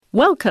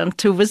Welcome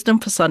to Wisdom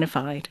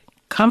Personified,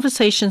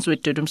 Conversations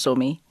with Dudu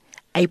Msomi,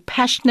 a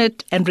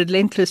passionate and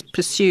relentless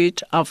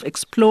pursuit of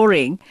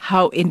exploring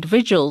how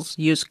individuals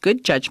use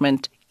good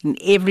judgment in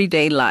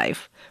everyday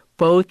life,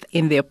 both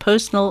in their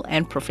personal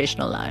and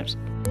professional lives.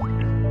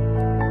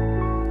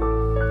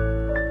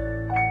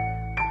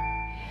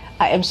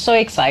 I am so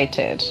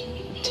excited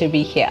to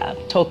be here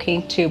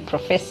talking to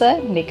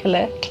Professor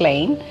Nicola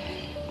Kleyn,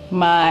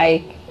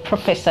 my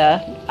professor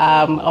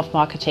of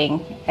marketing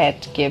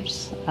at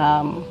GIBS.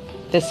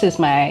 This is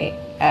my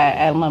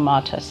alma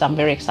mater, so I'm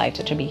very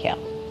excited to be here.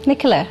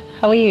 Nicola,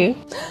 how are you?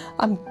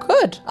 I'm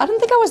good. I don't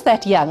think I was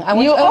that young. I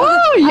You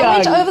are young. I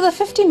went over the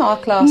 50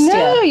 mark last year.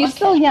 No, you're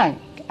still young.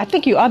 I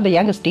think you are the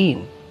youngest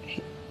dean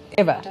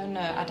ever. I don't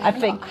know. I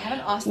think I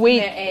haven't asked them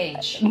their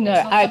age. No,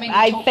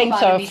 I think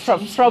so.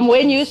 From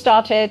when you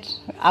started,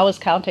 I was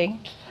counting.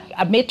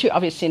 I met you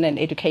obviously in an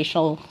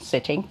educational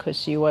setting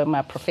because you were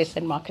my professor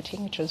in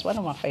marketing, which was one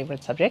of my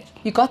favorite subjects.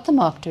 You got the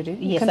mark, Dudu.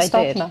 Yes, you can I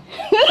stop did. now.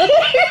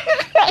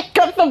 I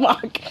got the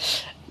mark.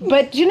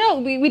 But you know,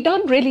 we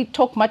don't really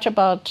talk much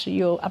about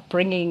your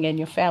upbringing and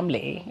your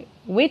family.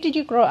 Where did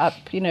you grow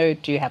up? You know,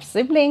 do you have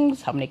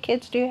siblings? How many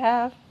kids do you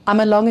have?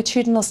 I'm a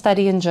longitudinal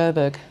study in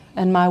Joburg,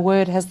 and my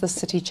word, has the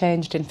city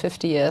changed in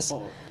 50 years.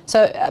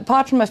 So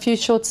apart from a few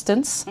short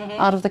stints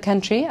out of the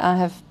country, I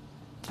have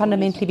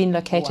fundamentally been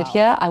located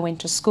here. I went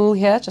to school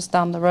here, just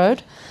down the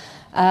road.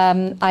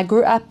 I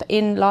grew up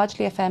in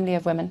largely a family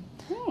of women.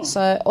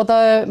 So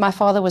although my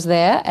father was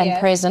there and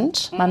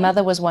present, my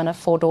mother was one of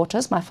 4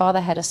 daughters. My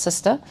father had a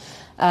sister.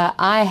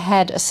 I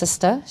had a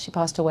sister. She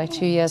passed away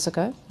 2 years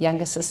ago,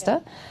 younger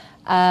sister.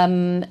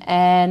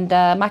 And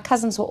my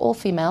cousins were all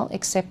female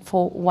except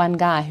for one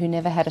guy who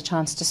never had a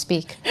chance to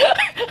speak.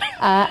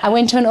 I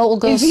went to an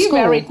all-girls school. Is he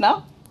married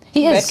now?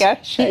 He is. That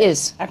guy? He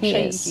is. I'm he sure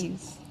is.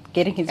 He's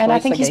getting his And voice I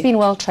think again. he's been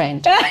well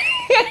trained.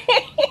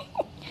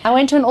 I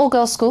went to an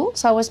all-girls school,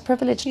 so I was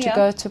privileged to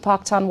go to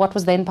Parktown, what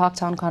was then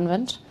Parktown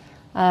Convent,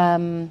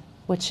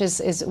 which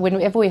is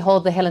whenever we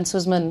hold the Helen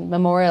Suzman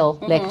Memorial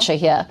Lecture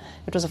here,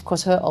 it was, of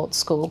course, her old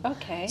school.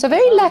 Okay. So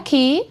very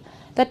lucky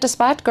that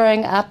despite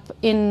growing up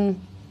in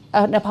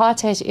an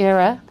apartheid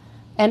era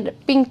and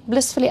being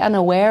blissfully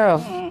unaware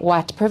of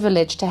white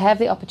privilege, to have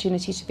the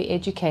opportunity to be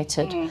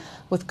educated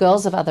with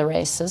girls of other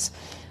races,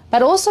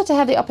 but also to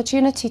have the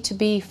opportunity to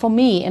be, for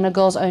me, in a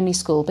girls-only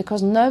school,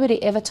 because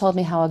nobody ever told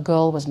me how a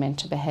girl was meant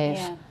to behave.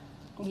 Yeah.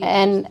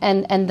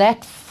 And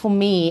that, for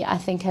me, I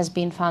think has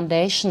been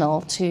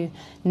foundational to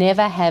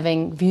never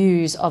having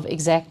views of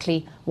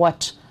exactly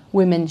what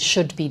women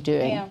should be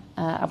doing. Yeah.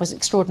 I was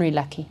extraordinarily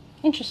lucky.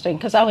 Interesting,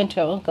 because I went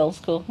to a girls'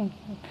 school.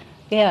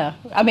 Yeah,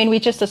 I mean, we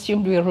just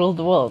assumed we ruled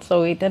the world,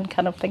 so we didn't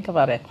kind of think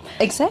about it.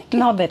 Exactly.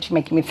 Now that you're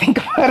making me think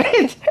about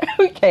it.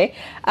 Okay.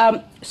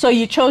 So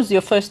you chose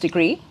your first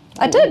degree.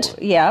 I did.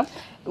 Yeah.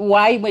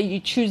 Why were you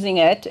choosing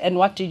it, and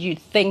what did you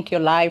think your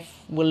life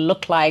will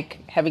look like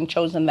having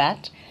chosen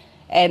that?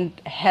 And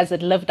has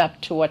it lived up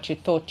to what you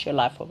thought your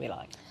life would be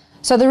like?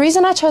 So the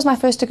reason I chose my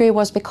first degree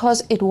was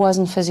because it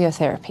wasn't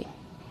physiotherapy.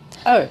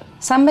 Oh.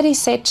 Somebody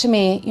said to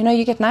me, you know,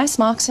 you get nice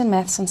marks in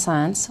maths and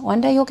science. One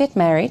day you'll get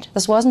married.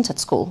 This wasn't at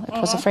school. It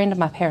was a friend of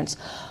my parents.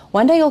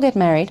 One day you'll get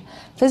married.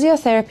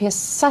 Physiotherapy is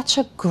such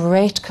a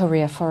great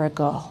career for a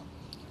girl.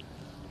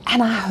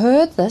 And I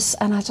heard this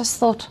and I just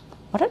thought,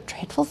 what a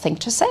dreadful thing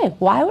to say.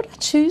 Why would I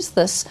choose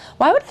this?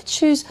 Why would I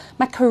choose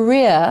my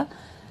career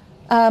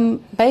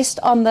based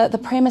on the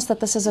premise that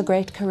this is a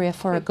great career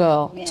for a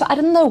girl? Yeah. So I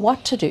didn't know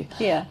what to do.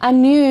 Yeah. I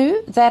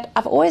knew that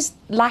I've always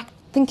liked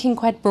thinking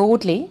quite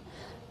broadly,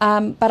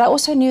 but I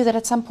also knew that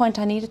at some point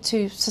I needed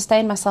to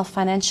sustain myself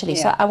financially.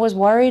 Yeah. So I was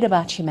worried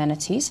about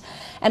humanities.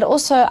 And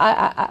also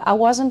I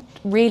wasn't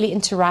really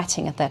into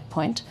writing at that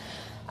point.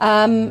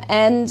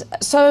 And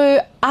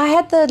so I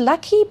had the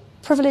lucky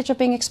privilege of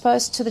being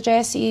exposed to the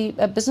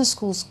JSE Business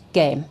School's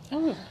game,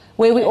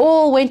 where we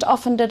all went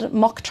off and did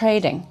mock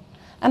trading.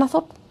 And I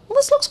thought, well,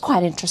 this looks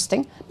quite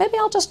interesting. Maybe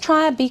I'll just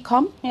try a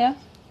BCom. Yeah.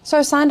 So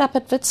I signed up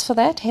at WITS for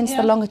that, hence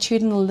the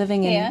longitudinal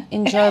living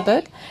in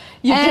Joburg.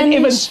 You didn't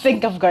even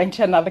think of going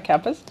to another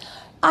campus?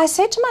 I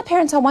said to my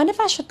parents, I wonder if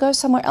I should go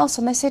somewhere else.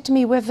 And they said to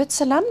me, we're WITS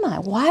alumni.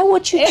 Why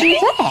would you do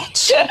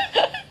that?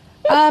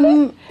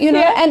 You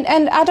know,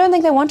 and I don't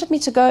think they wanted me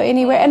to go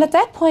anywhere. And at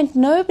that point,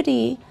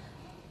 nobody,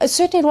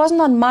 certainly it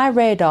wasn't on my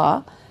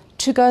radar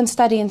to go and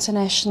study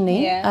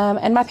internationally. Yeah.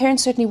 And my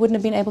parents certainly wouldn't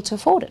have been able to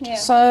afford it. Yeah.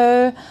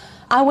 So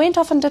I went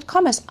off and did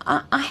commerce.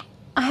 I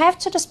have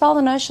to dispel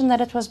the notion that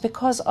it was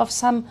because of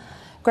some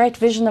great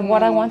vision of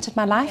what I wanted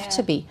my life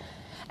to be.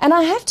 And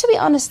I have to be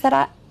honest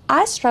that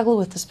I struggle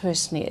with this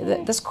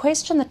personally. This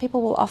question that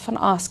people will often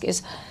ask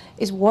is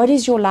what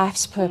is your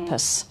life's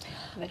purpose?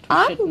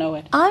 That we should know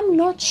it. I'm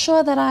not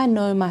sure that I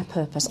know my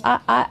purpose.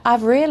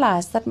 I've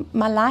realized that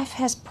my life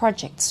has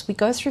projects. We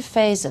go through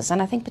phases,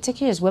 and I think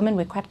particularly as women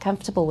we're quite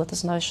comfortable with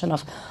this notion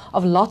of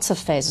lots of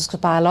phases, because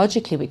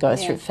biologically we go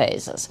through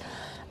phases.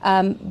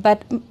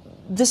 But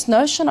this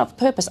notion of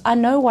purpose, I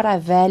know what I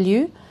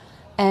value,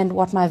 and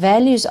what my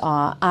values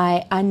are.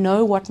 I know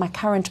what my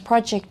current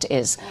project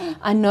is.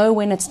 I know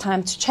when it's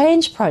time to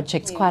change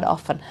projects quite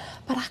often.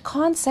 But I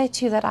can't say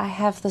to you that I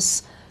have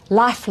this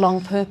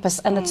lifelong purpose.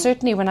 And it's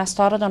certainly when I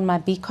started on my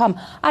BCom,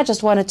 I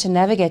just wanted to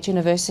navigate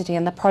university,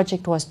 and the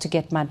project was to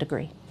get my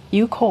degree.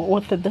 You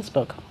co-authored this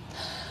book.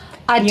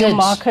 I did. New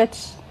markets,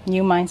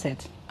 new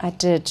mindset. I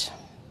did.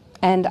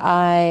 And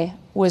I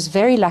was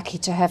very lucky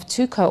to have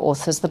two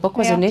co-authors. The book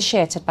was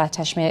initiated by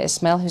Tashmia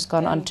Ismail, who's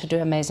gone on to do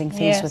amazing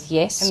things with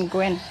Yes. And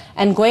Gwen.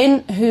 And Gwen,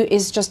 who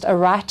is just a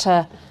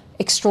writer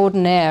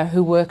extraordinaire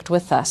who worked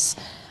with us.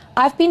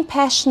 I've been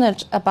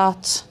passionate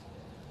about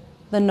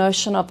the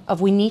notion of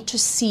we need to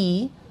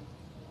see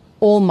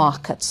all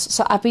markets.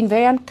 So I've been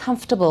very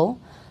uncomfortable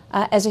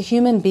as a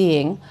human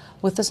being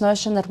with this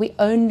notion that we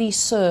only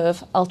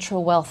serve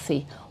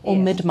ultra-wealthy or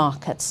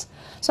mid-markets.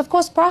 So, of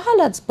course,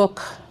 Prahalad's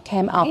book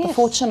came out, The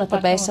Fortune at the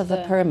Base of the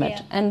Pyramid.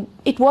 And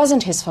it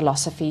wasn't his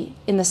philosophy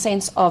in the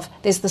sense of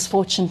there's this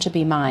fortune to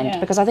be mined,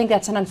 because I think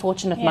that's an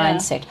unfortunate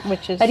mindset.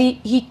 But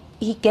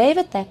he gave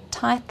it that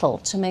title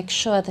to make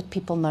sure that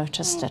people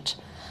noticed it.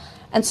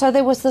 And so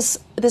there was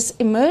this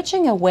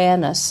emerging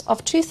awareness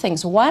of two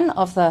things. One,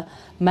 of the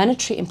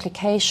monetary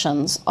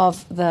implications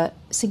of the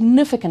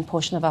significant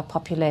portion of our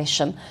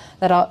population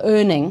that are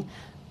earning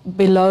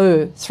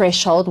below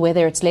threshold,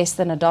 whether it's less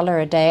than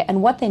 $1 a day,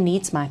 and what their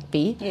needs might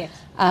be,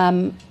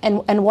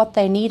 and what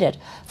they needed.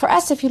 For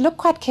us, if you look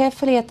quite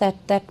carefully at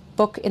that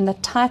book in the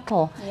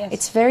title,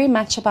 it's very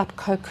much about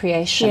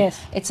co-creation.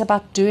 It's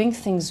about doing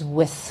things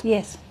with.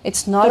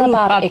 It's not Through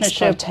about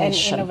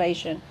exploitation. And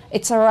innovation.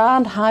 It's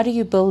around how do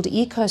you build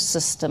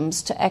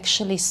ecosystems to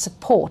actually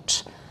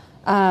support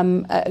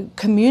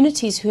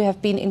communities who have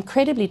been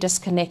incredibly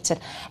disconnected.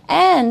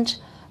 And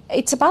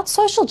it's about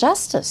social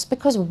justice,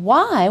 because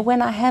why, when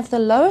I have the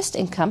lowest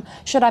income,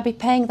 should I be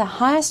paying the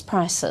highest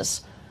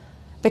prices?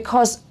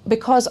 Because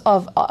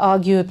of,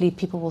 arguably,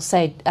 people will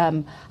say,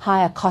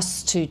 higher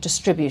costs to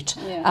distribute,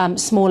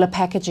 smaller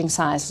packaging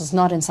sizes,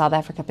 not in South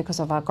Africa because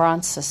of our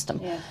grant system.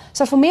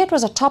 So for me, it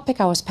was a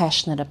topic I was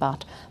passionate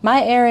about.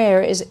 My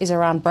area is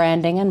around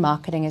branding and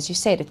marketing, as you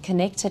said. It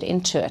connected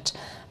into it.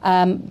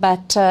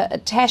 But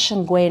Tash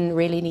and Gwen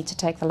really need to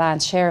take the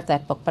lion's share of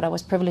that book, but I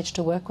was privileged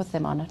to work with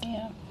them on it.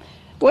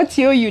 What's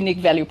your unique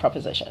value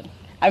proposition?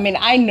 I mean,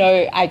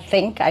 I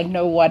think I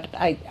know what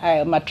I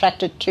am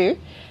attracted to,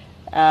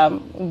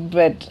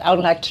 but I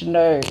would like to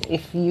know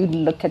if you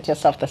look at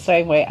yourself the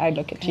same way I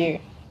look at you.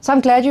 So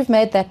I'm glad you've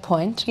made that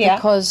point,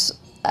 because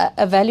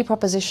a value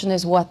proposition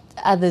is what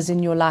others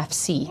in your life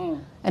see.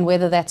 And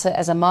whether that's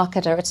as a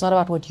marketer, it's not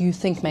about what you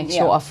think makes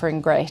your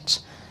offering great.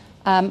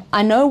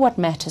 I know what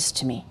matters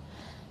to me.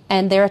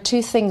 And there are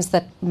two things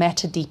that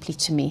matter deeply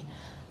to me,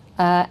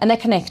 and they're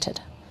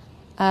connected.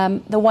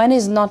 The one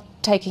is not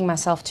taking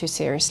myself too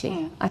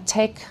seriously. I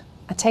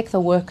take the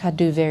work I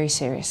do very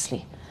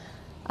seriously.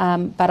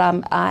 But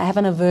I have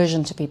an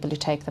aversion to people who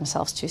take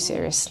themselves too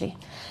seriously.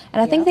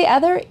 And I think the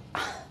other,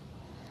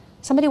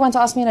 somebody once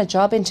asked me in a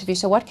job interview,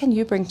 so what can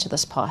you bring to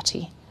this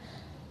party?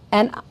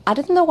 And I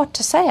didn't know what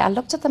to say. I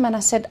looked at them and I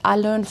said, I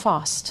learn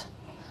fast.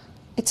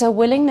 It's a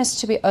willingness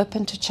to be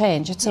open to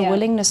change. It's a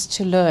willingness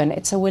to learn.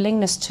 It's a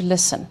willingness to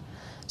listen.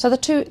 So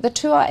the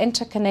two are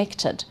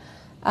interconnected.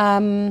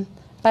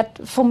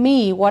 But for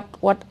me,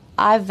 what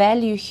I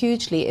value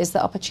hugely is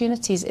the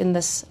opportunities in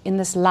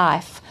this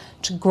life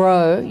to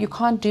grow. You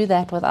can't do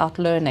that without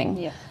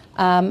learning.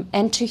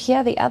 And to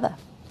hear the other.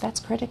 That's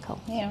critical.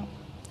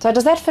 So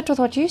does that fit with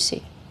what you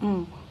see?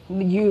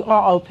 You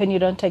are open, you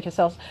don't take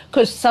yourself...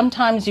 Because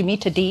sometimes you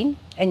meet a dean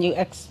and you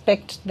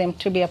expect them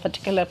to be a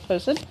particular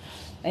person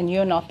and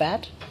you're not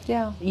that.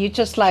 You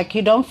just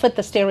you don't fit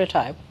the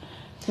stereotype.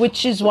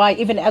 Which is why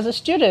even as a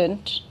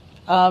student...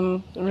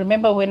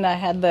 remember when I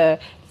had the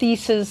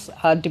thesis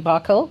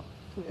debacle,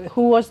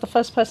 who was the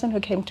first person who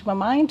came to my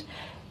mind?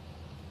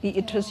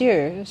 It was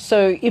you.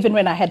 So even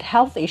when I had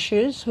health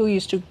issues, who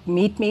used to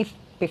meet me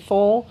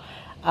before,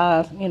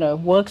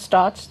 work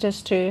starts,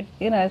 just to,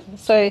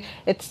 so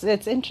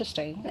it's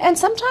interesting. And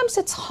sometimes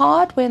it's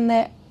hard when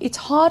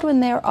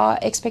there are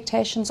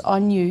expectations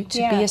on you to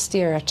be a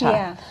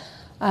stereotype.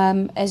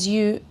 As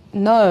you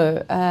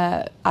know,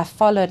 I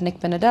followed Nick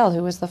Benadel,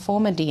 who was the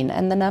former dean,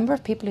 and the number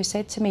of people who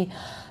said to me,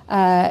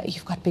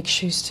 you've got big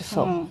shoes to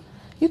fill.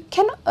 You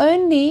can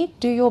only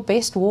do your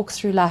best walk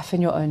through life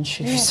in your own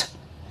shoes.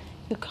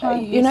 You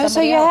can't so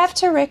you have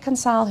to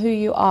reconcile who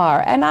you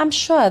are. And I'm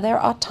sure there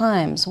are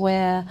times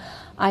where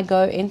I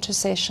go into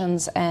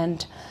sessions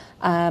and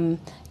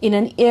in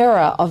an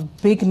era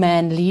of big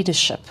man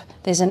leadership,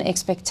 there's an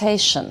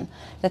expectation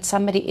that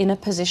somebody in a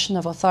position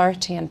of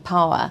authority and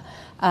power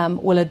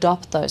will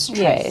adopt those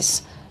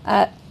traits.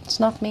 It's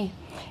not me.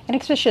 And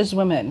especially as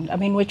women, I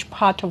mean, which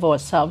part of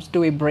ourselves do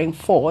we bring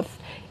forth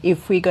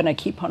if we're going to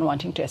keep on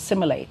wanting to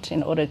assimilate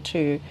in order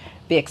to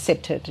be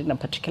accepted in a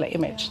particular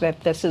image, that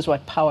this is what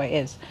power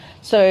is.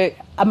 So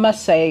I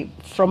must say,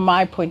 from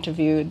my point of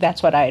view,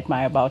 that's what I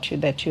admire about you,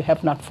 that you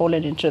have not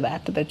fallen into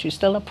that you're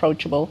still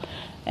approachable,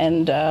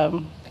 and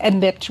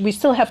that we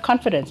still have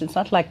confidence. It's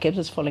not like GIBS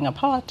is falling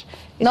apart.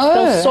 It's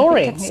still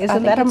soaring.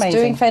 Isn't that amazing?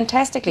 It's doing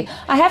fantastically.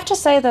 I have to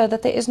say, though,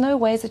 that there is no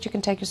ways that you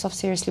can take yourself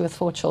seriously with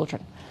 4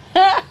 children.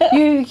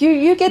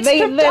 you get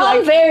stripped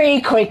down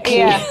very quickly.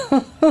 Yeah.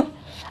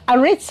 I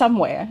read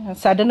somewhere,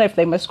 so I don't know if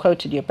they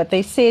misquoted you, but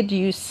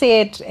you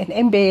said an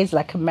MBA is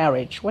like a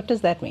marriage. What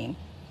does that mean?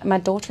 My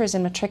daughter is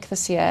in matric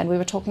this year, and we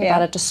were talking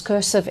about a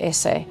discursive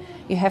essay.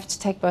 You have to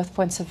take both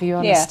points of view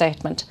on a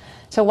statement.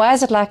 So why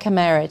is it like a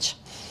marriage?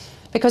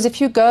 Because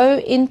if you go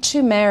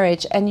into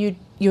marriage and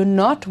you're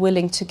not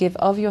willing to give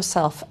of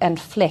yourself and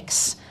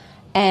flex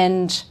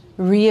and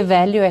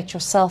reevaluate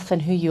yourself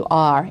and who you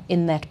are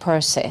in that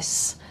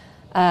process,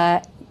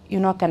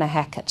 you're not going to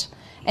hack it.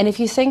 And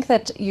if you think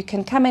that you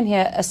can come in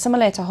here,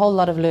 assimilate a whole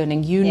lot of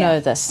learning, know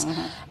this,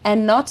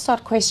 and not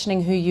start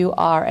questioning who you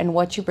are and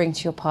what you bring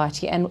to your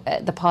party and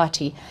the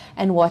party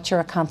and what your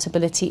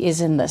accountability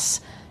is in this,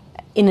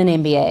 in an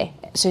MBA,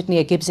 certainly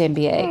a GIBS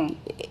MBA,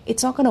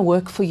 it's not going to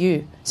work for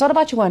you. It's not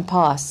about you won't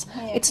pass.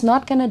 It's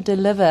not going to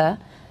deliver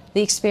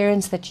the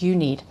experience that you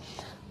need.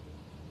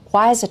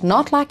 Why is it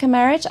not like a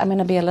marriage? I'm going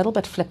to be a little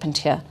bit flippant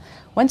here.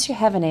 Once you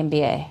have an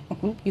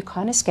MBA, you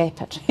can't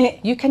escape it.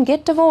 You can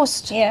get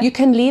divorced. You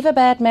can leave a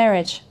bad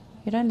marriage.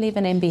 You don't leave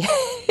an MBA.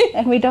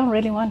 And we don't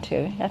really want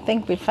to. I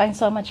think we find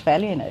so much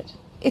value in it.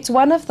 It's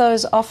one of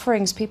those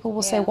offerings. People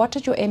will say, what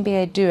did your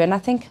MBA do? And I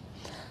think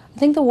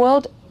the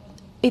world,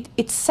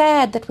 it's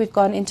sad that we've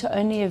gone into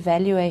only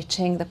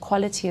evaluating the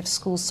quality of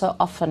schools so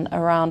often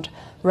around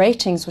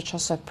ratings, which are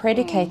so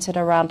predicated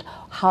around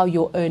how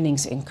your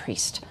earnings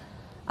increased.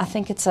 I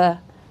think it's a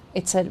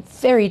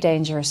very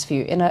dangerous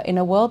view. In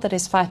a world that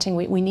is fighting,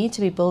 we need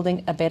to be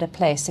building a better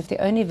place. If the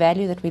only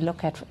value that we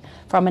look at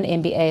from an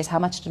MBA is how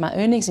much did my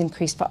earnings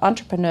increase for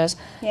entrepreneurs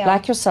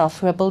like yourself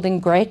who are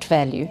building great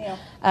value,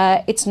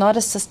 it's not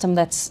a system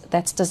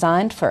that's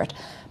designed for it.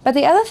 But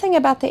the other thing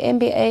about the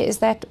MBA is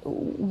that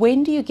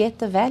when do you get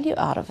the value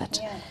out of it?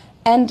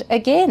 And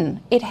again,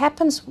 it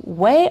happens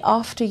way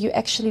after you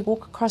actually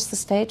walk across the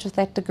stage with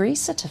that degree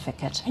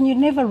certificate. And you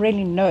never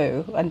really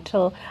know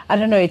until, I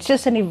don't know, it's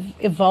just an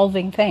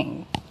evolving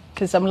thing.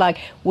 Because I'm like,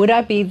 would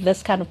I be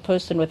this kind of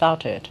person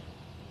without it?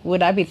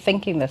 Would I be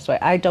thinking this way?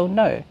 I don't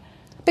know.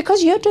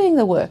 Because you're doing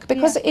the work.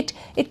 Because it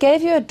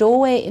gave you a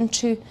doorway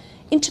into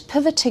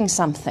pivoting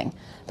something.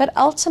 But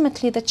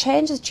ultimately, the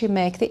change that you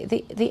make,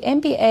 the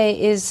MBA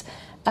is,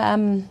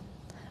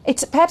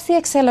 it's perhaps the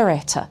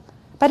accelerator.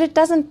 But it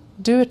doesn't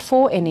do it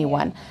for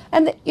anyone.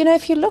 And,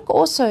 if you look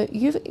also,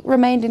 you've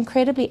remained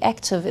incredibly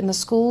active in the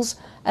school's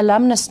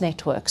alumnus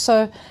network.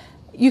 So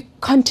you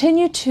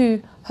continue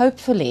to,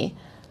 hopefully,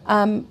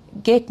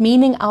 get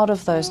meaning out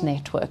of those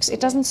networks. It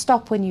doesn't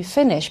stop when you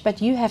finish,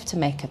 but you have to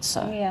make it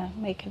so. Yeah,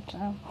 make it.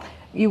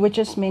 You were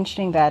just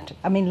mentioning that.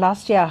 I mean,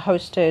 last year I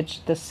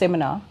hosted the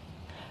seminar,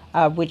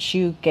 which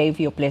you gave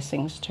your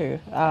blessings to.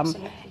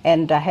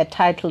 And I had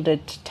titled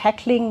it,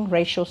 Tackling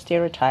Racial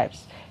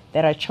Stereotypes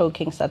that are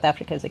choking South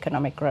Africa's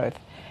economic growth.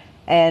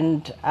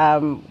 And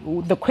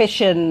the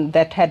question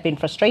that had been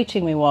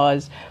frustrating me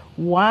was,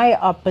 why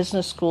are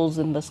business schools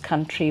in this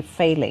country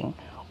failing?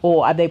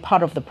 Or are they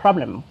part of the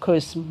problem?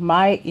 Because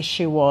my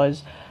issue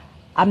was,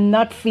 I'm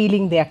not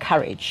feeling their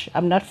courage.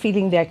 I'm not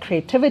feeling their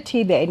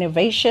creativity, their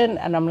innovation,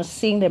 and I'm not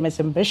seeing them as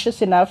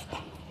ambitious enough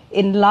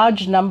in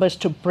large numbers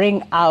to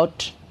bring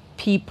out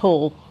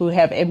people who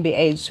have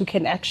MBAs who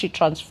can actually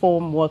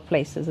transform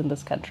workplaces in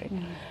this country.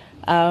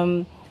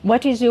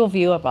 What is your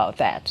view about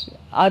that?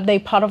 Are they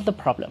part of the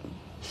problem?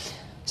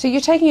 So you're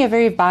taking a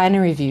very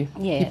binary view.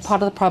 Yes. You're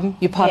part of the problem,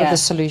 you're part of the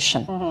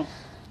solution.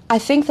 I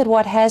think that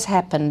what has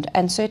happened,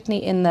 and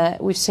certainly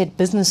we've said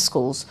business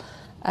schools,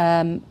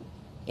 in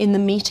the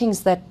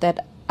meetings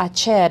that I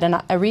chaired, and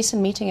a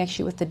recent meeting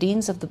actually with the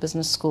deans of the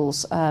business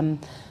schools,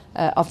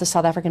 of the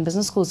South African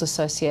Business Schools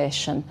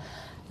Association,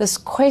 this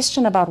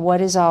question about what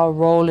is our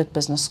role at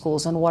business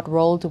schools and what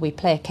role do we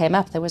play came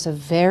up. There was a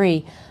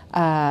very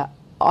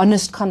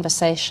honest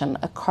conversation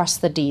across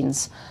the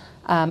deans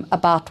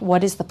about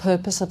what is the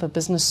purpose of a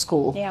business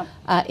school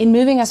in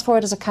moving us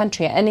forward as a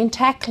country and in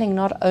tackling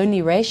not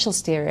only racial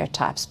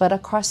stereotypes but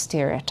across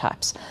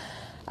stereotypes.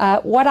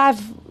 What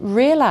I've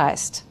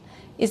realized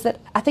is that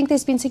I think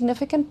there's been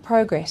significant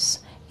progress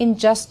in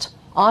just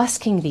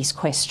asking these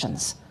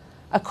questions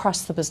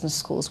across the business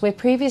schools, where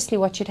previously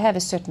what you'd have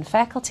is certain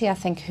faculty, I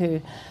think,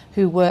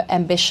 who were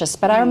ambitious.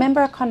 But I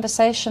remember a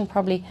conversation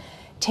probably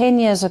 10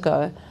 years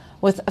ago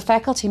with a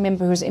faculty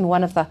member who was in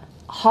one of the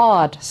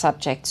hard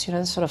subjects,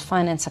 sort of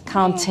finance,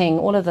 accounting,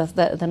 all of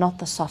the not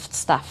the soft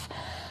stuff,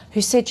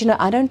 who said,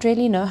 I don't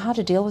really know how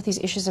to deal with these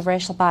issues of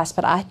racial bias,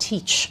 but I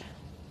teach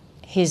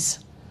his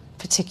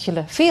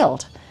particular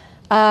field.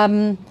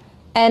 And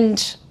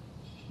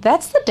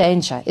that's the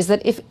danger, is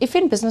that if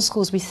in business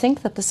schools we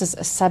think that this is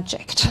a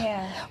subject,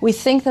 we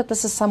think that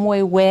this is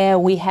somewhere where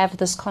we have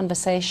this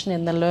conversation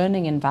in the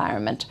learning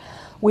environment,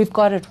 we've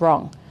got it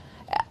wrong.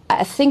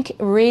 I think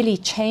really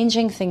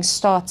changing things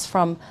starts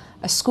from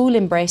a school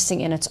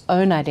embracing in its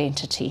own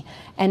identity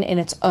and in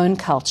its own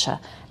culture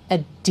a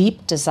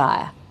deep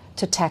desire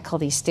to tackle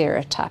these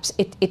stereotypes.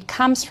 It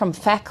comes from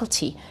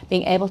faculty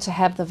being able to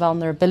have the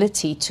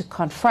vulnerability to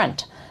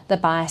confront the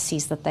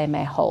biases that they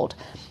may hold.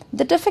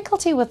 The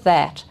difficulty with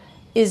that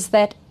is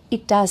that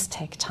it does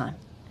take time.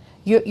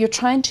 You're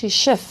trying to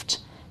shift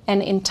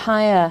an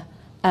entire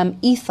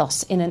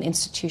ethos in an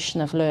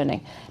institution of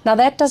learning. Now,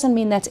 that doesn't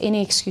mean that's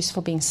any excuse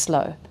for being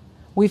slow.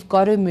 We've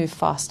got to move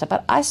faster.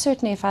 But I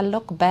certainly, if I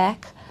look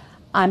back,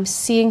 I'm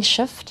seeing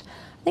shift.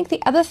 I think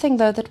the other thing,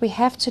 though, that we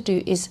have to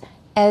do is,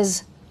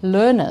 as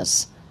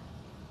learners,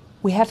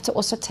 we have to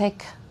also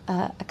take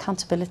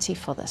accountability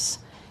for this.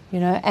 You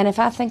know, and if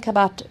I think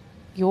about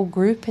your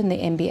group in the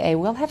MBA,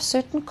 we'll have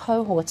certain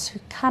cohorts who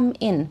come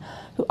in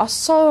who are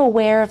so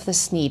aware of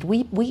this need.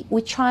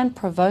 We try and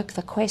provoke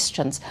the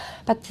questions,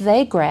 but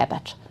they grab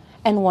it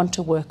and want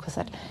to work with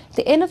it. At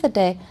the end of the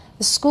day,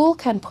 the school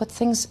can put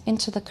things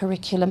into the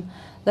curriculum,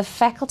 the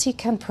faculty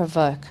can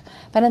provoke,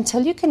 but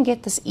until you can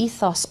get this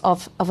ethos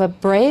of a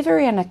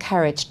bravery and a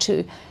courage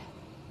to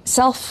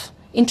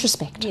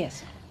self-introspect,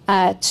 Yes.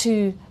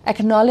 To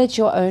acknowledge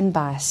your own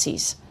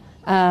biases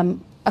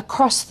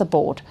across the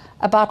board,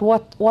 about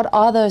what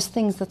are those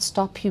things that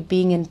stop you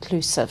being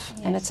inclusive.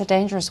 Yes. And it's a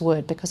dangerous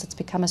word because it's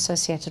become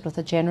associated with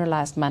a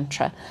generalized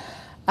mantra.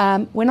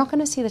 We're not going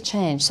to see the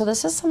change. So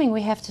this is something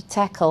we have to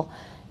tackle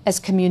as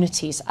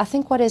communities. I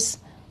think what is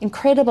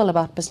incredible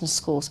about business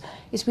schools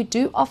is we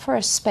do offer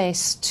a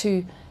space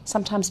to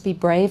sometimes be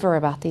braver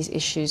about these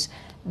issues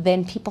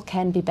than people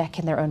can be back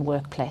in their own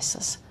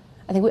workplaces.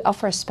 I think we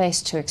offer a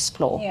space to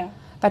explore. Yeah.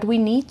 But we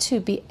need to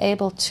be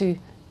able to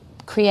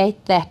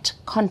create that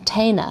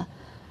container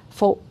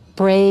for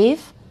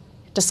brave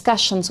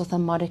discussions with a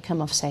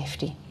modicum of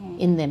safety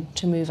in them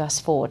to move us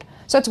forward.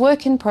 So it's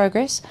work in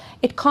progress.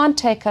 It can't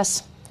take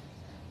us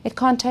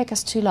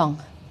too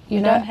long.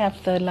 You don't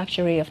have the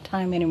luxury of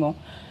time anymore.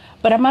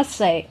 But I must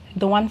say,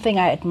 the one thing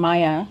I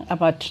admire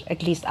about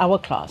at least our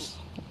class,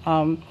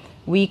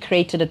 we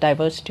created a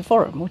diversity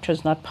forum, which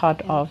was not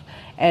part of,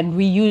 and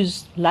we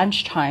used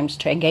lunch times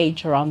to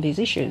engage around these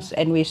issues.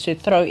 And we used to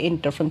throw in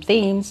different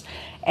themes,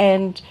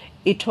 and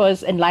it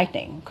was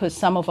enlightening because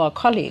some of our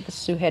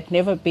colleagues who had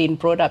never been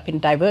brought up in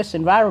diverse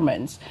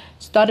environments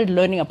started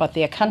learning about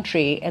their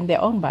country and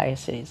their own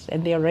biases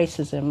and their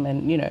racism,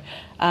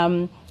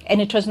 and and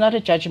it was not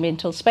a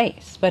judgmental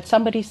space. But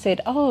somebody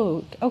said,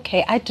 "Oh,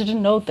 okay, I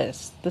didn't know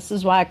this. This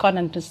is why I can't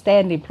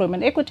understand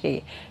employment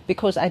equity,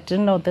 because I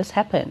didn't know this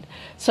happened."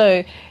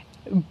 So,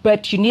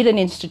 but you need an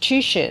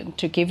institution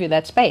to give you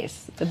that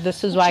space.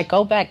 This is why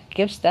Go Back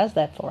GIBS does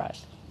that for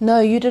us. No,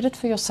 you did it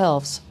for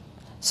yourselves.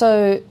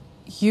 So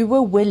you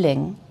were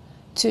willing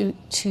to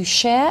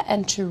share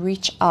and to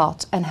reach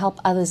out and help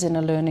others in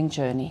a learning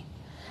journey.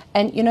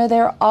 And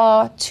there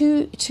are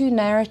two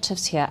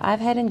narratives here.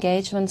 I've had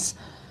engagements,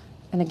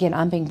 and again,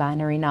 I'm being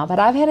binary now, but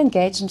I've had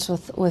engagements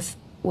with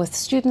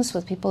students,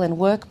 with people in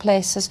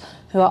workplaces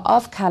who are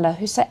of color,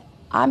 who say,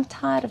 I'm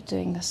tired of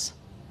doing this.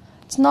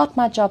 It's not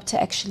my job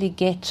to actually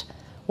get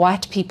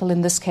white people,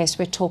 in this case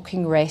we're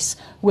talking race,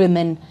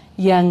 women,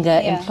 younger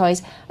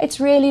employees. It's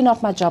really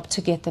not my job to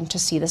get them to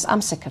see this.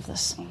 I'm sick of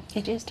this.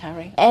 It is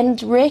tiring.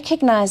 And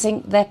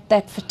recognizing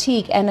that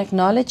fatigue and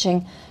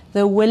acknowledging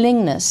the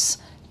willingness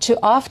to,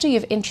 after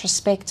you've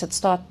introspected,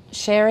 start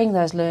sharing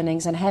those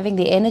learnings and having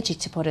the energy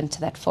to put into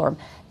that forum.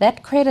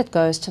 That credit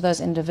goes to those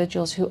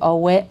individuals who are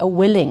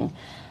willing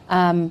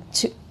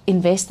to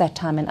invest that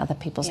time in other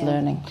people's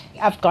learning.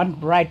 I've gone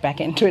right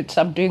back into it.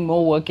 So I'm doing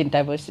more work in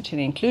diversity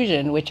and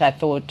inclusion, which I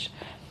thought,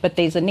 but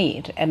there's a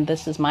need. And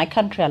this is my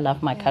country. I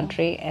love my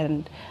country.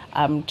 And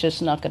I'm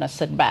just not going to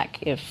sit back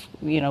if,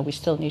 we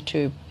still need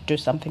to do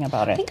something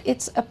about it. I think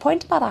it's a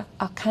point about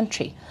our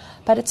country,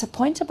 but it's a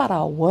point about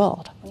our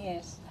world.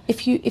 Yes.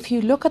 If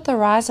you look at the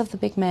rise of the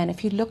big man,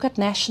 if you look at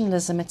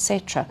nationalism,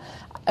 etc.,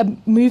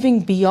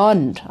 moving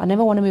beyond, I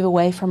never want to move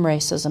away from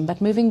racism,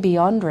 but moving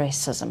beyond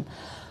racism,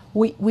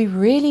 we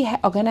really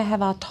are going to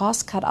have our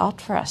task cut out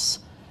for us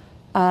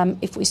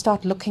if we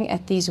start looking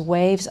at these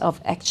waves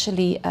of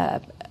actually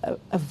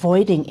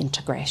avoiding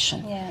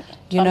integration.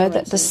 Yeah.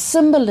 The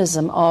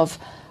symbolism of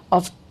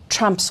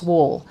Trump's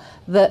wall,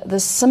 the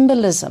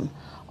symbolism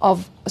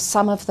of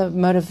some of the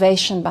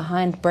motivation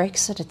behind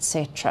Brexit,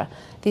 etc.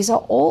 These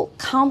are all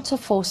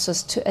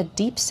counterforces to a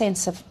deep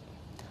sense of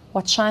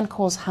what Shine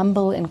calls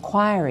humble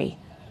inquiry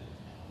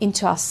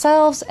into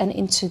ourselves and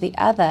into the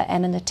other,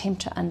 and an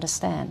attempt to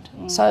understand.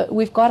 So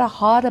we've got a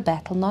harder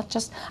battle, not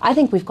just, I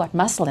think we've got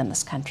muscle in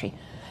this country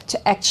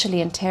to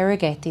actually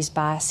interrogate these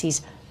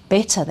biases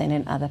better than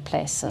in other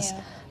places.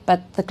 Yeah.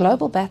 But the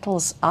global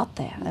battle's out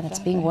there and it's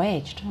being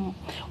waged.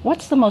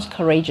 What's the most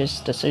courageous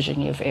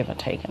decision you've ever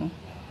taken?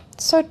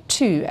 So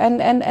two,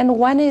 and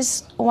one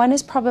is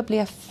probably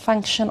a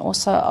function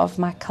also of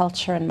my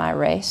culture and my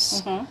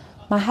race. Mm-hmm.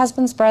 My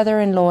husband's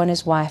brother-in-law and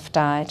his wife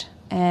died,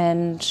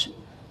 and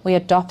we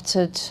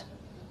adopted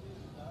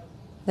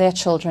their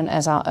children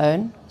as our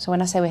own. So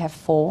when I say we have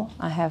four,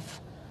 I have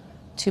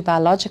 2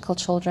 biological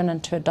children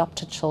and 2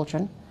 adopted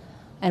children.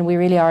 and we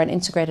really are an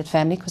integrated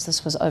family because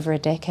this was over a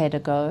decade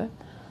ago.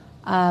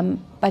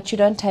 But you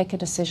don't take a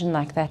decision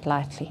like that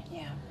lightly.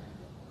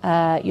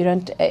 You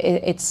don't.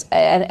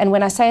 And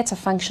when I say it's a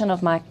function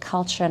of my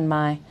culture and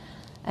my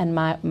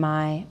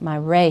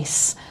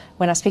race,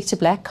 when I speak to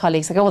black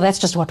colleagues, they go, "Well, that's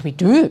just what we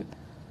do."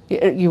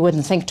 You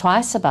wouldn't think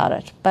twice about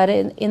it. But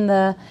in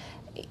the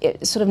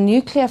sort of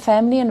nuclear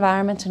family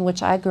environment in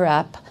which I grew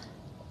up,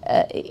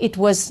 it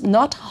was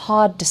not a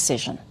hard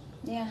decision.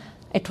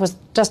 It was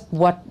just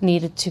what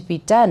needed to be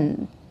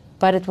done,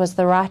 but it was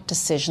the right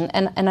decision.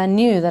 And I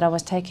knew that I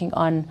was taking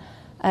on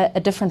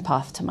a different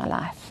path to my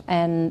life.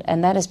 And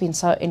that has been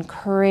so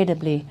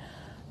incredibly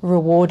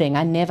rewarding.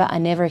 I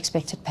never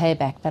expected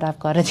payback, but I've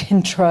got it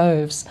in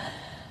droves.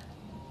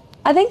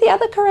 I think the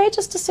other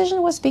courageous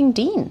decision was being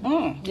dean.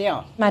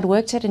 I'd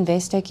worked at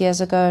Investec years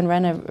ago and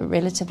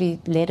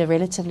led a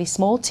relatively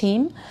small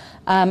team.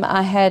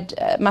 I had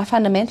my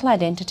fundamental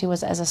identity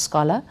was as a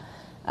scholar,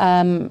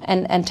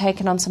 and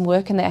taken on some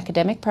work in the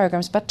academic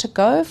programs. But to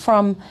go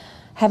from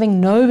having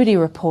nobody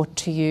report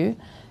to you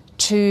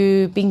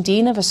to being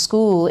dean of a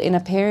school in a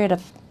period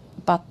of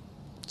about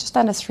just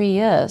under 3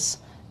 years,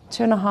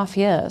 2.5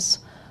 years,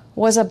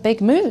 was a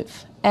big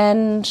move.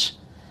 And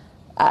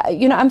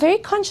I'm very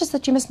conscious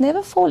that you must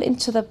never fall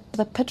into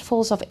the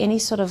pitfalls of any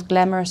sort of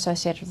glamour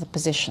associated with the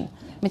position.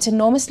 It's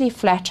enormously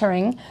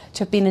flattering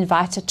to have been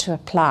invited to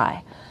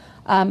apply.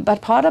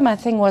 But part of my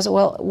thing was,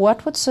 well,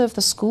 what would serve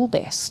the school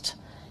best?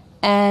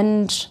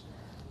 And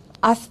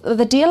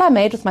the deal I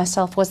made with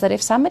myself was that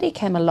if somebody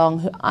came along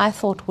who I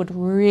thought would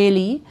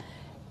really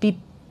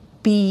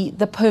be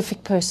the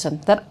perfect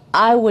person, that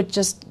I would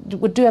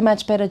do a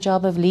much better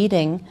job of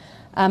leading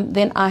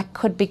than I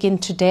could begin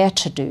to dare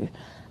to do,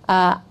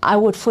 I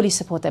would fully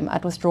support them.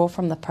 I'd withdraw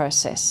from the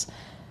process.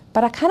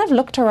 But I kind of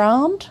looked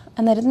around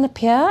and they didn't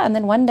appear. And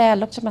then one day I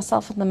looked at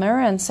myself in the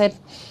mirror and said,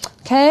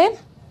 okay,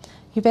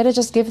 you better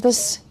just give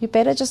this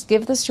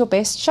your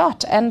best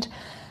shot. And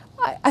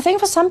I think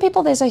for some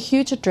people there's a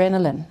huge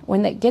adrenaline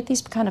when they get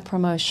these kind of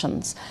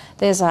promotions.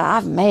 There's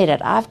I've made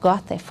it, I've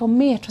got there. For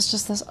me, it was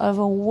just this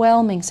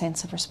overwhelming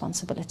sense of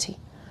responsibility.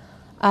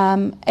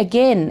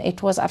 Again,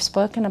 it was, I've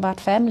spoken about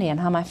family and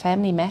how my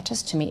family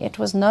matters to me. It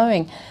was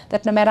knowing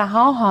that no matter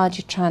how hard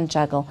you try and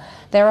juggle,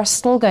 there are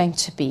still going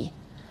to be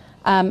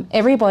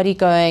everybody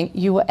going,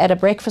 you were at a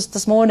breakfast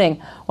this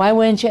morning. Why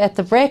weren't you at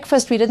the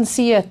breakfast? We didn't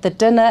see you at the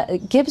dinner.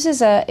 GIBS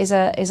is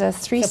a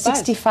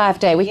 365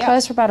 day. We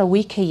close for about a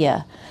week a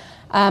year.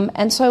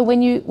 And so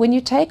when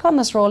you take on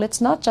this role,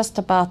 it's not just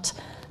about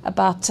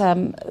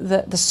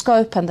the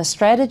scope and the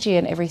strategy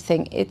and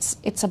everything.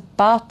 It's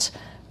about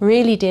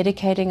really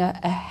dedicating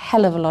a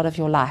hell of a lot of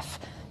your life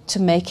to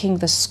making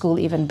the school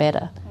even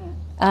better.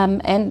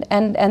 And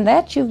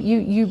that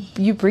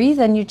you breathe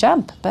and you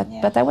jump.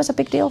 But that was a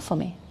big deal for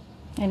me.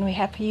 And we're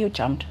happy you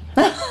jumped.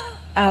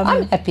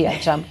 I'm happy I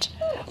jumped.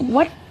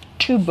 What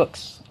 2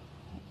 books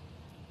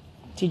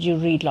did you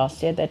read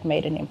last year that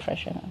made an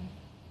impression on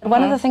you?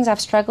 One of the things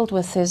I've struggled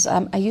with is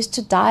I used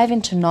to dive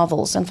into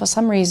novels, and for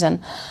some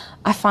reason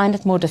I find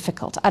it more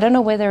difficult. I don't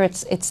know whether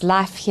it's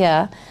life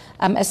here.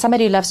 As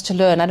somebody who loves to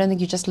learn, I don't think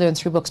you just learn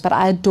through books, but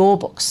I adore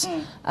books.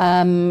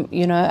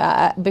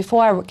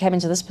 Before I came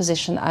into this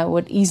position, I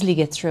would easily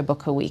get through a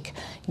book a week.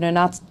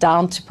 Now it's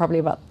down to probably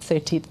about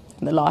 30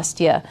 in the last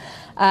year.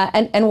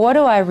 And what do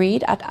I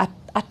read?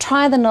 I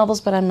try the novels,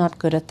 but I'm not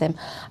good at them.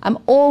 I'm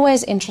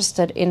always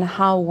interested in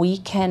how we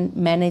can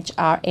manage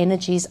our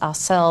energies,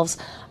 ourselves,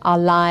 our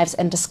lives,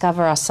 and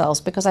discover ourselves,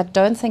 because I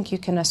don't think you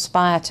can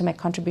aspire to make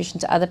contribution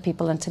to other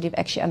people until you've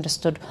actually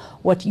understood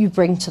what you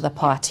bring to the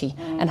party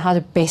and how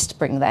to best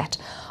bring that.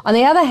 On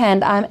the other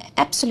hand, I'm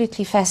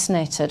absolutely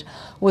fascinated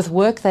with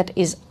work that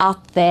is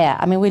out there.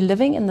 I mean, we're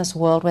living in this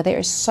world where there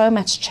is so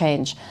much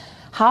change.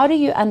 How do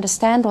you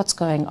understand what's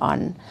going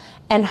on?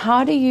 And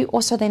how do you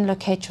also then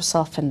locate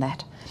yourself in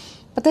that?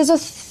 But there's a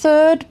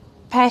third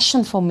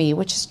passion for me,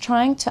 which is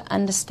trying to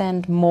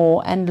understand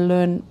more and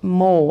learn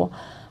more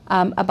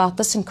about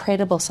this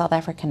incredible South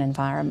African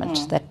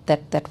environment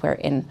that we're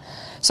in.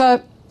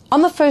 So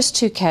on the first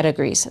 2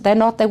 categories, they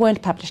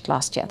weren't published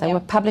last year. They were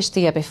published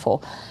the year before.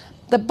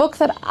 The book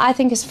that I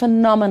think is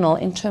phenomenal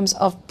in terms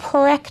of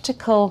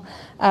practical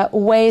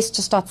ways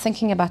to start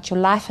thinking about your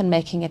life and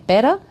making it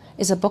better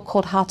is a book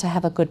called How to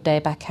Have a Good Day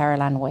by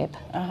Caroline Webb.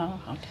 How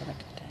to Have a Good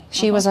Day.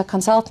 She was a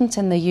consultant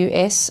in the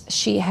US.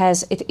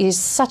 It is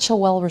such a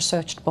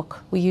well-researched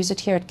book. We use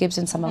it here at GIBS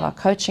in some of our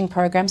coaching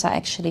programs. I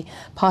actually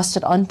passed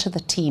it on to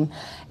the team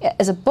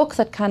as a book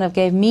that kind of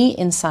gave me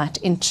insight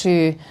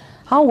into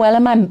how well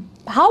am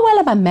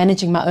I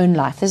managing my own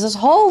life. There's this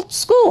whole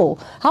school.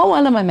 How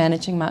well am I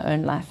managing my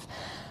own life?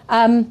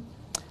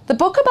 The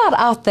book about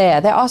out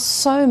there are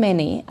so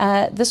many.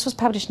 This was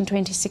published in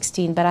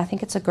 2016, but I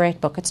think it's a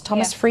great book. It's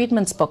Thomas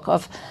Friedman's book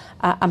of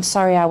I'm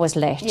Sorry I Was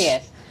Late.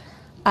 Yes.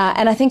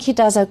 And I think he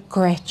does a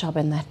great job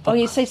in that book. Oh,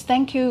 he says,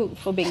 thank you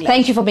for being late.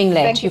 Thank you for being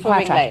late. Thank you for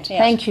being late. Yes.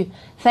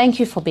 Thank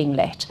you for being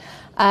late.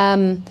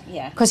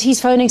 Because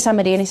he's phoning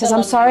somebody and he says,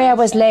 I'm sorry I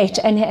was late.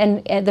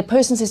 And the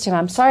person says to him,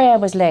 I'm sorry I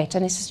was late.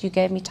 And he says, you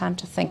gave me time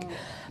to think.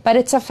 But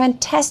it's a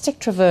fantastic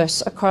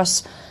traverse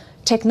across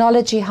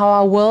technology, how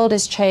our world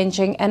is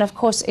changing, and of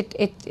course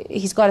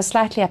he's got a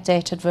slightly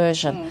updated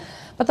version.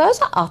 But those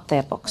are out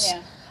there books.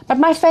 Yeah. But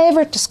my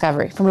favorite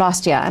discovery from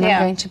last year, and Yeah.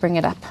 I'm going to bring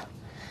it up,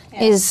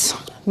 is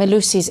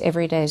Melusi's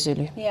Everyday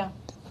Zulu. Yeah.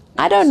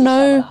 I don't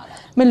know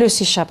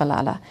Melusi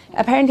Shabalala.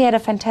 Apparently had a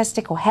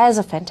fantastic, or has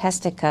a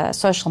fantastic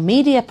social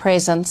media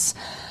presence,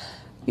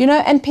 you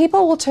know, and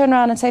people will turn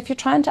around and say, if you're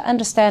trying to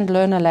understand,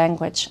 learn a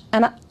language.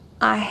 And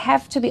I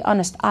have to be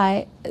honest,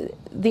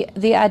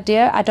 the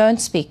idea, I don't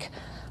speak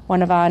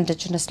one of our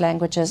indigenous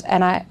languages,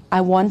 and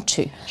I want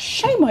to.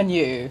 Shame on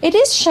you. It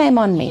is shame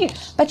on me.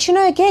 Yes. But you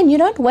know, again, you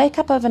don't wake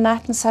up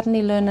overnight and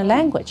suddenly learn a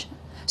language.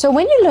 So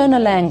when you learn a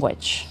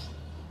language,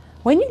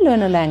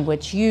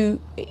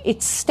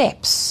 it's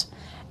steps.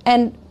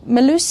 And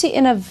Melusi,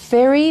 in a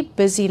very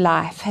busy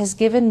life, has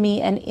given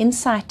me an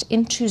insight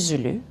into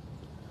Zulu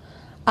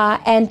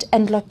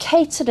and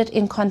located it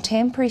in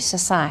contemporary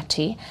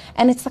society.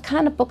 And it's the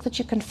kind of book that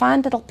you can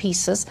find little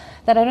pieces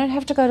that I don't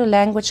have to go to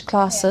language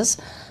classes.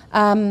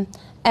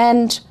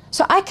 And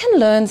so I can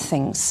learn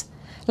things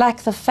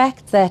like the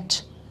fact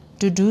that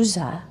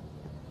Duduza,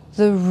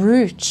 the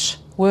root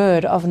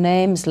word of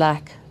names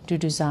like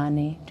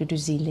Duduzane,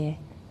 Duduzile,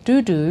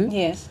 Dudu,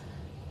 Yes.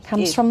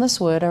 comes from this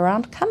word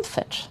around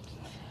comfort.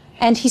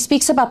 And he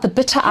speaks about the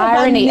bitter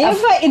irony I've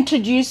of... never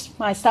introduced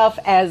myself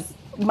as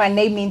my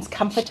name means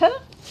comforter.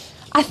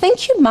 I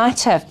think you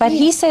might have, but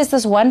he says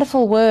this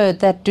wonderful word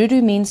that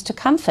Dudu means to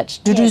comfort.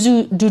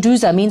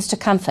 Duduza means to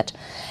comfort.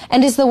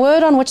 And is the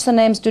word on which the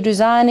names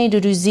Duduzane,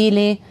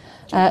 Duduzile,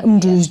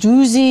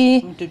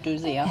 Mduduzi,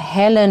 Duduzi, yeah.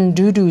 Helen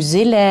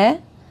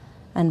Duduzile,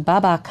 and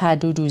Babaka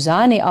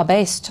Duduzane are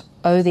based.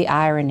 Oh, the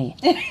irony.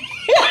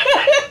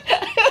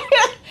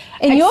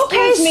 In your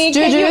Excuse case, me,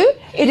 can Dudu, you-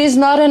 it is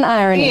not an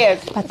irony.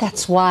 Yes. But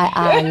that's why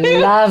I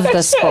love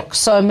this book.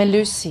 So,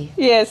 Melusi,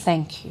 Yes.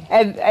 thank you.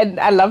 And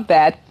I love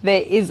that.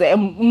 There is a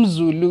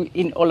Mzulu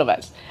in all of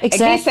us.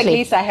 Exactly. At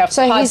least I have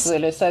So part he's-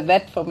 Zulu, so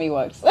that for me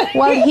works.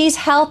 Well, he's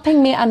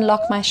helping me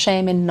unlock my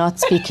shame in not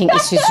speaking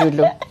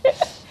isiZulu.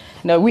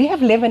 No, we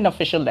have 11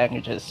 official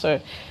languages, so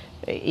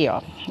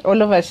yeah,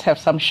 all of us have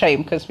some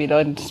shame because we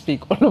don't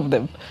speak all of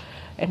them,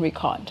 and we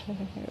can't.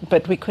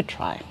 But we could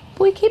try.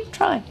 We keep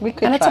trying. We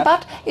could and it's try.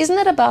 about, isn't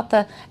it about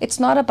the, it's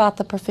not about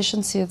the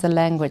proficiency of the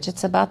language,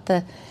 it's about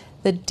the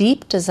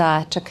deep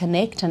desire to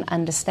connect and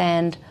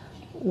understand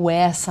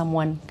where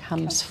someone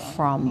comes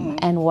from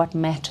and what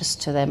matters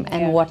to them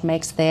and what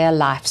makes their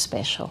life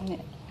special. Yeah.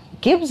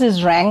 GIBS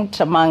is ranked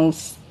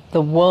amongst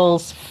the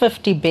world's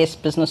 50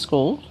 best business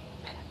schools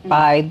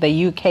by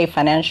the UK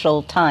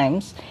Financial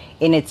Times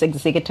in its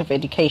executive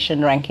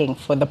education ranking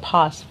for the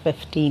past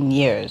 15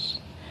 years.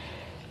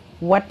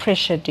 What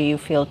pressure do you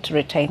feel to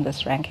retain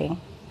this ranking?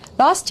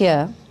 Last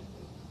year,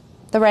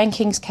 the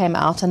rankings came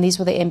out, and these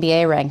were the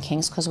MBA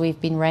rankings because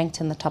we've been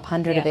ranked in the top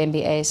 100 of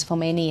MBAs for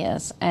many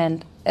years.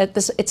 And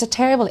it's a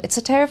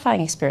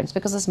terrifying experience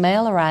because this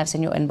mail arrives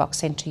in your inbox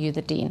sent to you,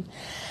 the dean.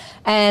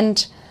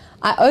 And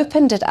I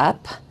opened it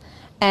up,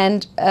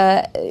 and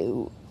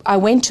I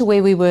went to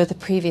where we were the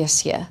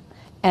previous year,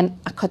 and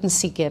I couldn't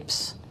see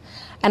GIBS.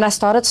 And I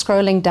started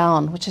scrolling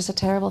down, which is a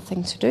terrible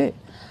thing to do.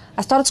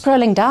 I started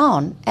scrolling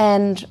down,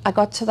 and I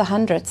got to the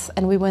 100th,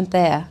 and we weren't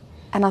there.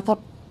 And I thought,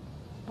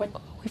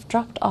 we've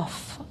dropped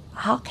off.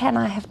 How can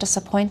I have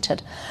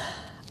disappointed?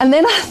 And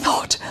then I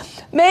thought,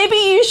 maybe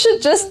you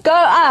should just go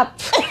up.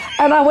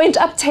 And I went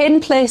up 10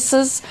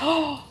 places,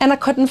 and I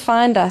couldn't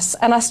find us.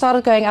 And I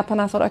started going up,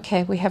 and I thought,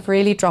 okay, we have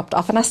really dropped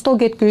off. And I still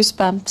get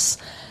goosebumps.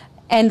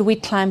 And we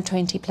climbed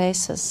 20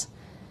 places.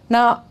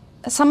 Now,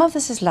 some of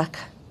this is luck.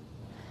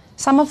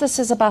 Some of this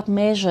is about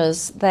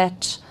measures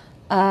that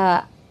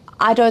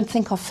I don't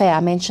think are fair. I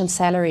mentioned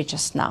salary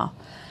just now.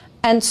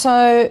 And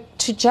so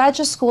to judge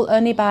a school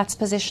only by its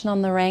position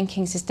on the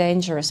rankings is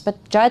dangerous.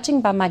 But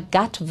judging by my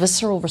gut,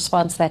 visceral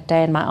response that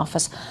day in my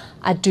office,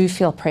 I do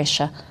feel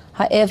pressure.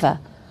 However,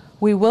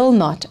 we will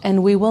not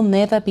and we will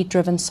never be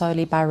driven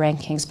solely by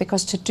rankings,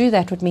 because to do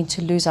that would mean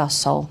to lose our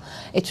soul.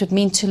 It would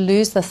mean to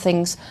lose the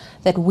things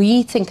that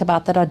we think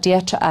about that are dear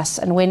to us.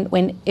 And when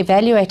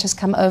evaluators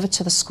come over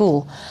to the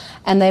school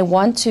and they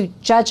want to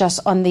judge us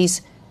on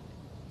these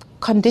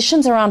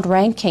conditions around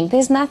ranking,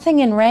 there's nothing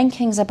in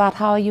rankings about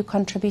how are you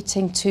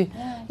contributing to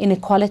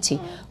inequality.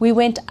 We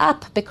went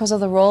up because of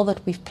the role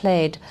that we've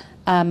played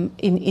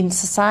in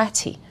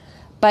society.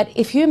 But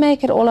if you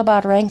make it all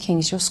about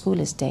rankings, your school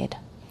is dead.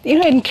 You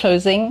know, in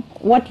closing,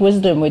 what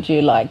wisdom would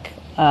you like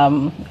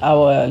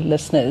our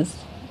listeners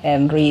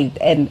and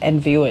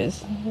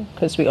viewers,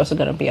 because we're also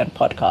going to be on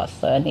podcast,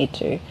 so I need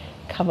to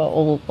cover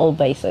all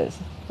bases.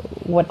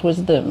 What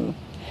wisdom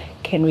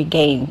can we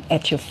gain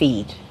at your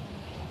feet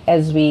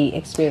as we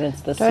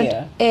experience this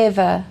year?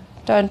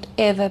 Don't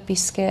ever be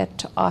scared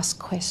to ask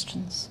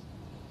questions.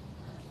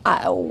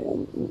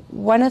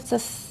 One of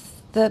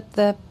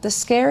the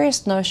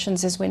scariest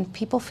notions is when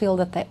people feel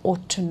that they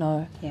ought to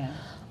know. Yeah.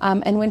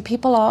 And when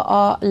people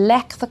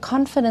lack the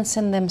confidence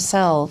in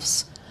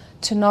themselves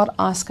to not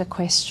ask a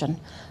question.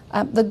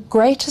 The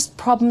greatest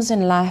problems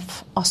in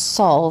life are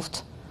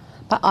solved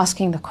by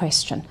asking the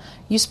question.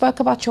 You spoke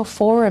about your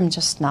forum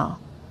just now.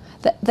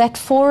 That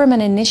forum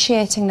and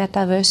initiating that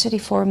diversity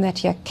forum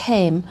that year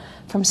came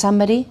from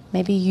somebody,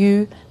 maybe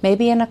you,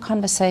 maybe in a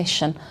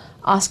conversation,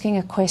 asking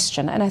a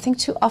question. And I think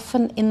too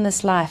often in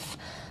this life,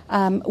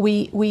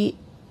 we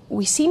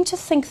seem to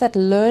think that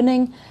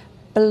learning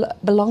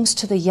belongs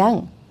to the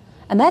young.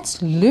 And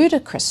that's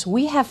ludicrous.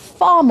 We have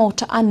far more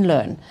to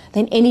unlearn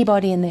than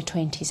anybody in their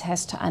 20s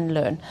has to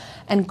unlearn.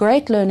 And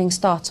great learning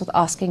starts with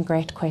asking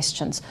great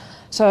questions.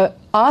 So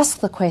ask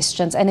the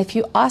questions, and if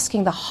you're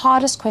asking, the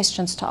hardest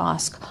questions to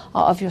ask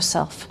are of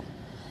yourself.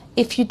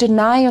 If you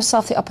deny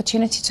yourself the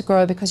opportunity to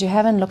grow because you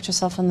haven't looked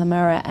yourself in the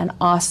mirror and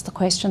asked the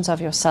questions of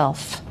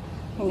yourself,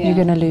 you're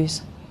going to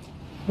lose.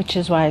 Which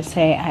is why I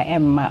say I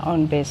am my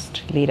own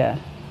best leader.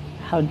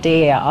 How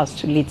dare I ask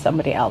to lead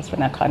somebody else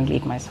when I can't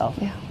lead myself?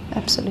 Yeah,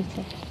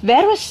 absolutely.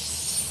 That was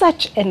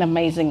such an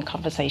amazing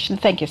conversation.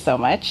 Thank you so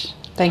much.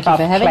 Thank you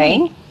for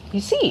having me. You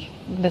see,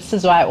 this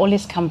is why I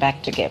always come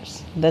back to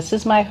GIBS. This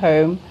is my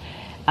home.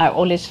 I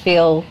always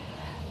feel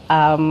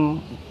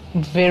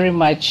very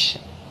much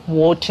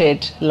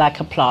watered like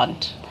a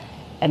plant.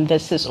 And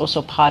this is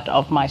also part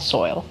of my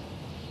soil.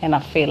 And I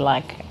feel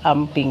like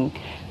I'm being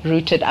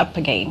rooted up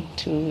again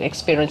to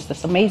experience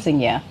this amazing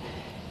year.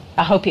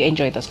 I hope you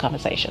enjoyed this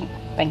conversation.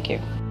 Thank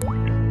you.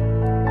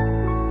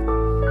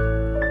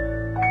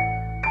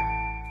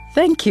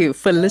 Thank you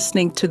for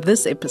listening to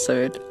this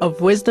episode of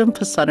Wisdom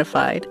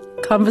Personified,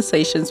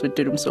 Conversations with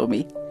Dudu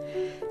Msomi.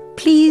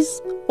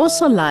 Please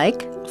also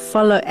like,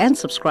 follow and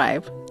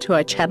subscribe to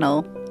our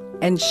channel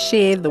and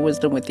share the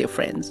wisdom with your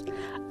friends.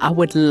 I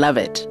would love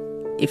it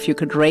if you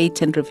could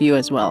rate and review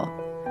as well.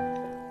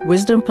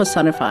 Wisdom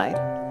Personified,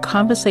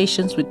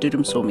 Conversations with Dudu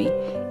Msomi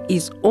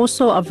is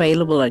also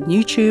available on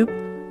YouTube,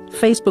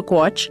 Facebook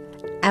Watch,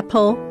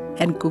 Apple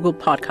and Google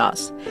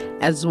Podcasts,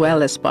 as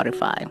well as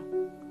Spotify.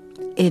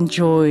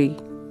 Enjoy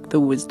the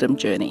wisdom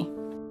journey.